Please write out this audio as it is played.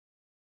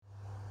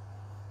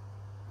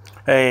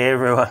Hey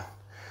everyone,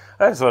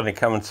 I just wanted to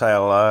come and say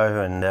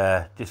hello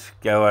and just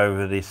go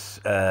over this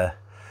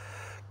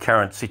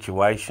current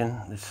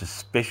situation. It's a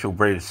special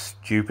breed of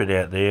stupid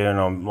out there,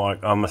 and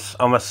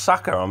I'm a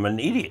sucker. I'm an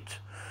idiot.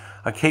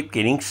 I keep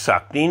getting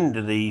sucked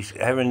into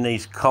having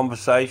these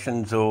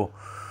conversations or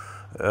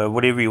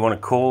whatever you want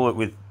to call it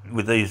with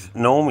these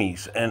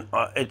normies, and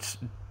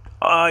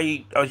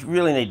I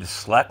really need to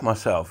slap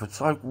myself. It's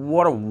like,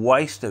 what a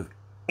waste of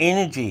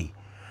energy.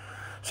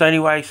 So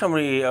anyway,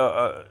 somebody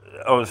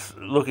I was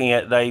looking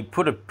at, they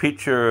put a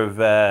picture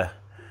of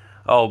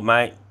old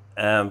mate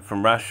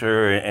from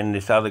Russia and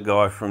this other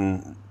guy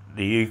from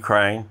the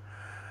Ukraine,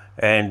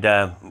 and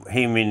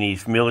him in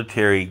his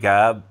military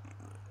garb,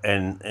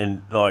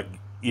 and like,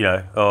 you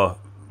know,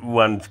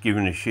 one's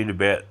giving a shit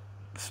about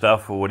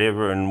stuff or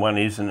whatever and one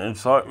isn't. And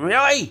it's like,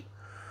 really?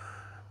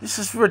 This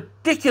is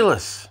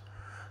ridiculous.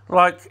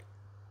 Like,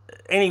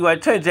 anyway,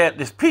 it turns out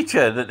this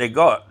picture that they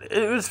got,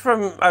 it was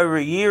from over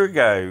a year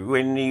ago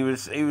when it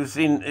was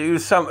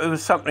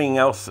something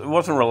else. It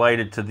wasn't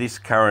related to this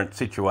current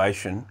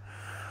situation.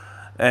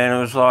 And it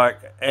was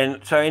like,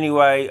 and so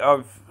anyway,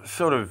 I've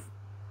sort of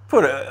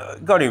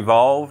got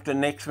involved,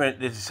 and next minute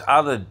this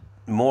other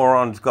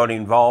morons got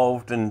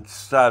involved and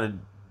started,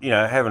 you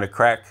know, having a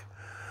crack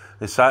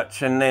as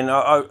such. And then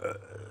I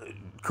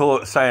call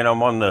it saying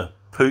I'm on the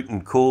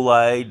Putin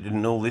Kool-Aid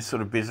and all this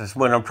sort of business,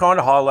 when I'm trying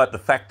to highlight the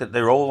fact that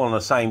they're all on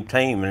the same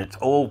team and it's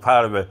all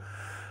part of a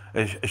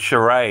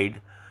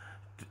charade.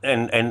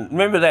 And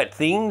remember that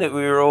thing that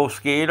we were all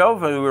scared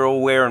of? We were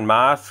all wearing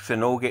masks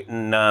and all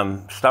getting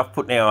stuff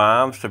put in our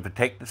arms to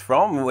protect us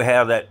from,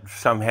 how that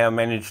somehow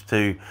managed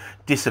to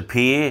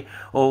disappear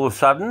all of a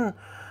sudden.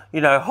 You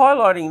know,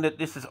 highlighting that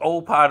this is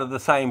all part of the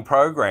same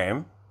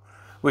program,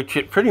 which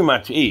it pretty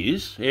much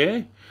is,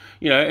 yeah?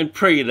 You know, and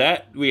pre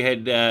that we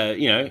had,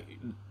 you know,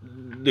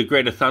 the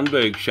Greta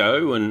Thunberg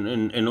show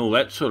and all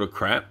that sort of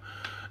crap.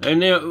 And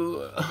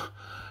now,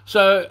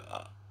 so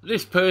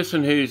this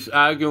person who's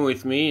arguing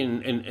with me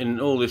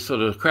and all this sort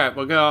of crap,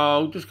 I go,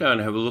 oh, I'll just go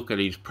and have a look at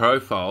his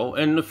profile.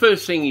 And the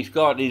first thing he's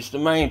got is, the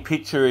main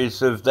picture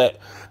is of that,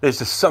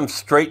 there's some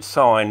street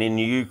sign in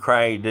the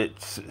Ukraine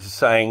that's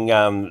saying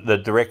the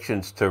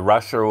directions to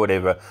Russia or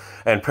whatever.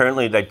 And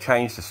apparently they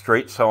changed the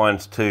street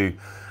signs to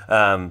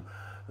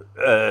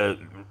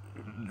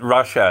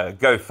Russia,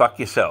 go fuck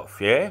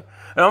yourself, yeah?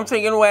 And I'm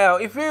thinking, wow,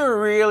 if you were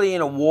really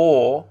in a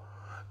war,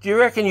 do you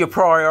reckon your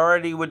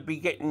priority would be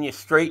getting your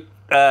street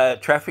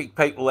traffic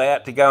people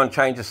out to go and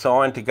change a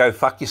sign to go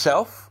fuck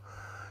yourself?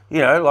 You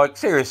know, like,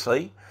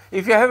 seriously.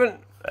 If you haven't,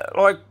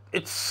 like,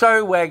 it's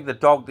so wag the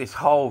dog, this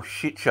whole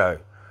shit show.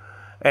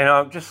 And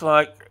I'm just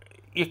like,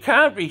 you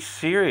can't be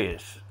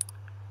serious.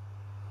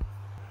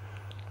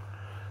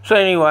 So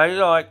anyway,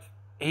 like,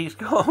 he's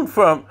gone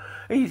from...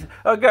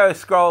 I go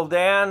scroll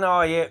down,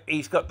 oh yeah,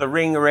 he's got the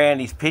ring around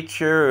his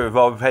picture of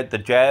I've had the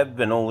jab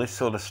and all this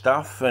sort of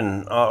stuff,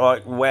 and I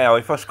like, wow,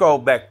 if I scroll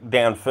back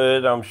down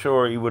further, I'm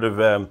sure he would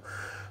have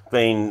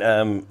been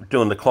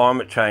doing the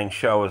climate change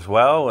show as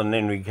well, and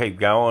then we keep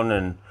going,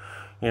 and,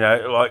 you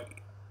know,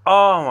 like,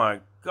 oh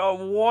my God,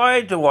 why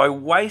do I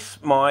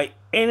waste my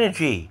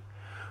energy?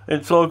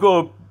 It's like,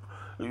 oh,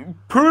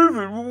 prove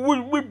it,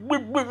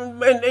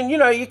 and you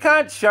know, you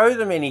can't show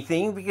them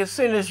anything, because as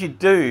soon as you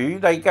do,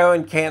 they go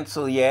and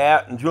cancel you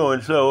out and try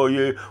and say, oh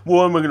yeah,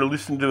 why am I going to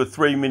listen to a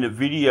 3-minute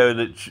video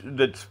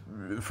that's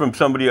from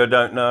somebody I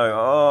don't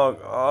know?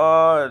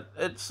 Oh,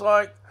 it's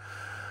like,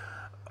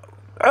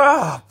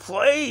 oh,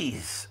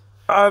 please,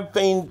 I've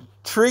been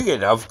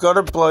triggered. I've got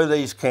to blow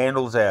these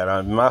candles out.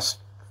 I must,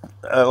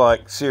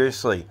 like,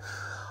 seriously,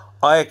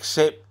 I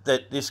accept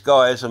that this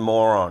guy is a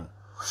moron.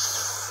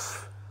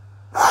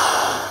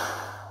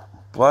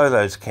 Blow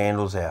those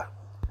candles out.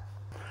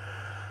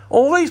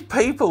 All these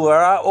people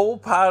are all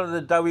part of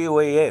the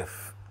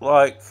WEF.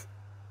 Like,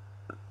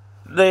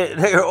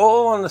 they're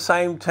all on the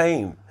same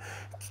team.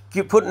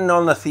 You're putting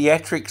on the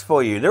theatrics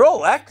for you. They're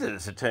all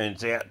actors, it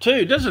turns out,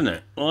 too, doesn't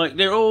it? Like,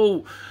 they're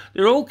all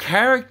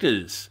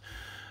characters.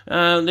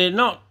 They're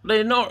not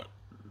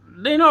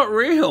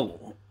real.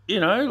 You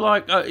know,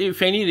 like,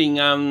 if anything,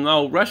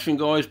 old Russian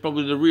guy is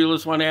probably the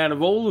realest one out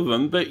of all of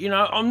them. But, you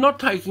know, I'm not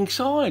taking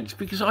sides,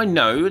 because I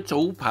know it's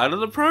all part of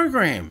the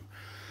program.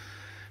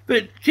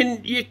 But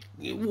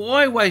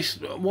why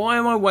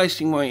am I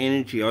wasting my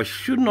energy? I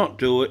should not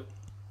do it.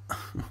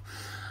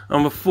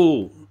 I'm a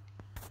fool.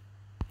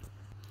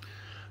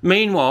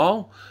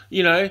 Meanwhile,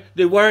 you know,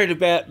 they're worried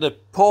about the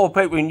poor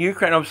people in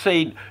Ukraine. I've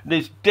seen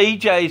there's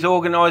DJs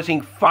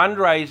organising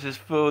fundraisers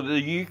for the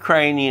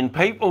Ukrainian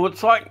people.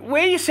 It's like,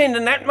 where are you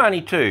sending that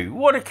money to?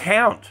 What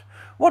account?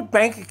 What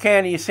bank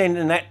account are you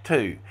sending that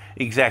to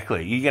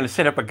exactly? You're going to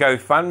set up a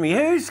GoFundMe?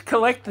 Who's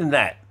collecting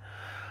that?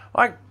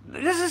 Like,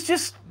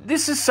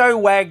 this is so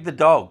wag the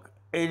dog.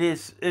 It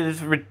is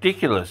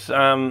ridiculous.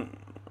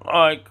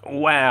 Like,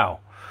 wow.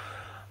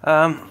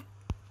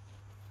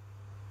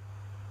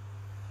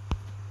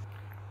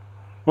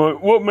 Well,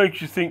 what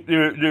makes you think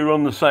they're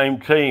on the same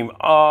team?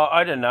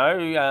 I don't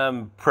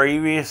know.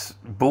 Previous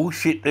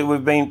bullshit that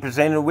we've been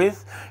presented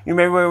with. You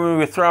remember when we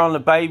were throwing the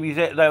babies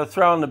out? They were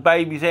throwing the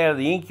babies out of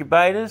the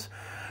incubators.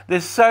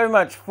 There's so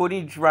much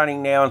footage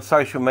running now on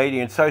social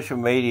media, and social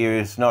media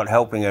is not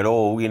helping at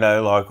all. You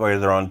know, like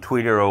whether on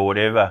Twitter or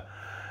whatever,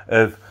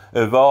 of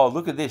oh,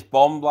 look at this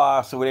bomb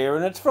blast or whatever,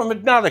 and it's from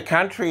another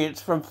country.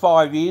 It's from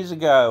 5 years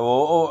ago,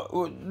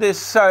 or there's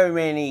so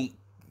many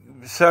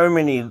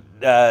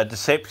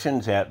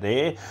deceptions out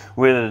there,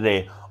 whether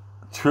they're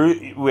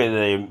true, whether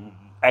they're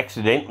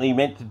accidentally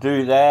meant to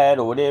do that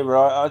or whatever.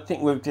 I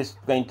think we've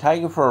just been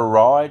taken for a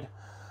ride.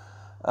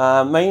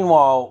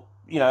 Meanwhile,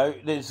 you know,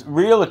 there's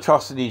real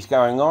atrocities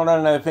going on. I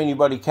don't know if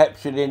anybody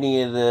captured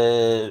any of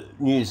the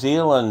New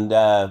Zealand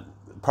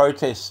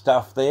protest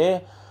stuff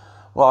there.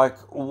 Like,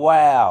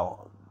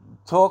 wow,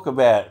 talk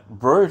about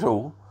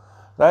brutal.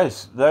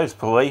 Those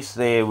police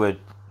there were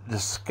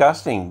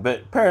disgusting.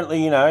 But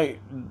apparently, you know,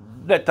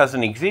 that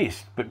doesn't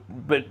exist. But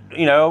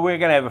you know, we're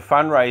going to have a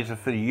fundraiser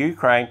for the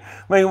Ukraine.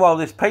 Meanwhile,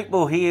 there's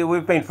people here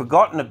we've been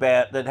forgotten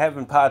about that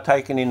haven't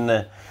partaken in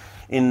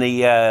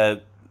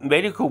the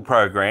medical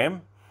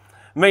program.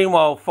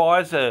 Meanwhile,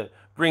 Pfizer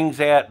brings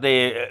out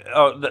their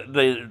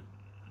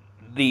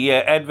the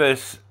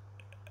adverse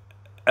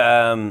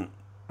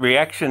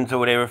reactions or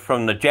whatever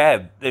from the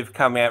jab. They've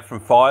come out from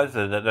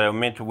Pfizer that they were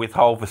meant to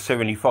withhold for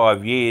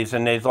 75 years,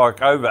 and there's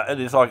like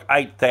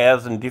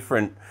 8,000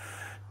 different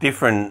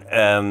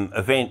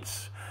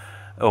events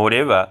or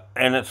whatever,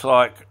 and it's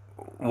like,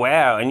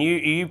 wow, and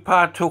you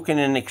partook in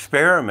an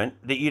experiment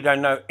that you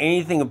don't know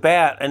anything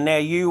about, and now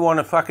you want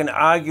to fucking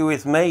argue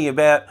with me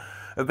about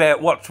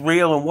what's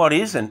real and what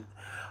isn't.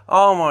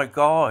 Oh my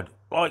God,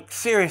 like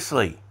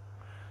seriously,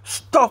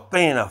 stop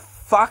being a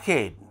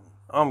fuckhead.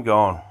 I'm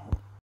gone.